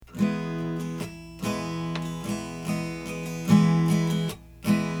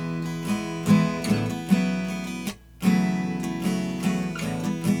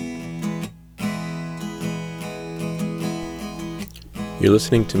You're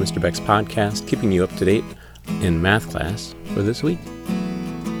listening to Mr. Beck's podcast, keeping you up to date in math class for this week.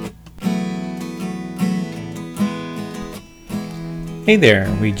 Hey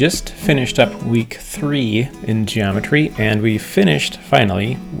there, we just finished up week 3 in geometry, and we finished,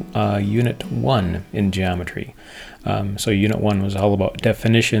 finally, unit 1 in geometry. So unit 1 was all about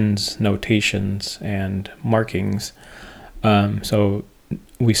definitions, notations, and markings. So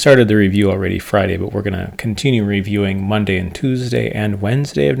we started the review already Friday, but we're going to continue reviewing Monday and Tuesday and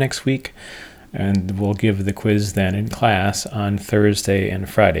Wednesday of next week. And we'll give the quiz then in class on Thursday and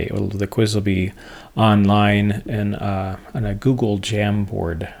Friday. The quiz will be online in a Google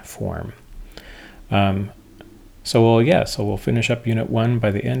Jamboard form. So we'll finish up Unit 1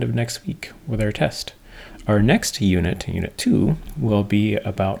 by the end of next week with our test. Our next unit, Unit 2, will be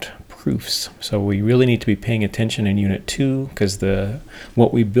about proofs. So we really need to be paying attention in Unit 2 because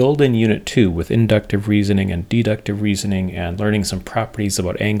what we build in Unit 2 with inductive reasoning and deductive reasoning and learning some properties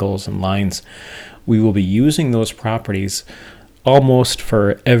about angles and lines, we will be using those properties almost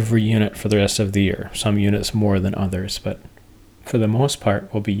for every unit for the rest of the year. Some units more than others, but for the most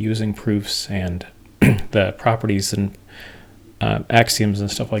part, we'll be using proofs and the properties and axioms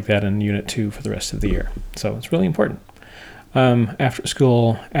and stuff like that in Unit 2 for the rest of the year. So it's really important. After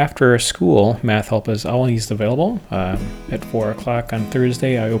school math help is always available. At 4 o'clock on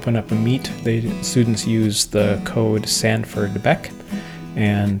Thursday, I open up a meet. Students use the code SanfordBeck,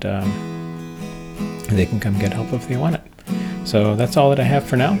 and they can come get help if they want it. So that's all that I have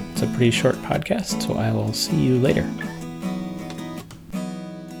for now. It's a pretty short podcast, so I will see you later.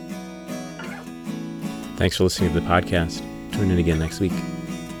 Thanks for listening to the podcast. Tune in again next week.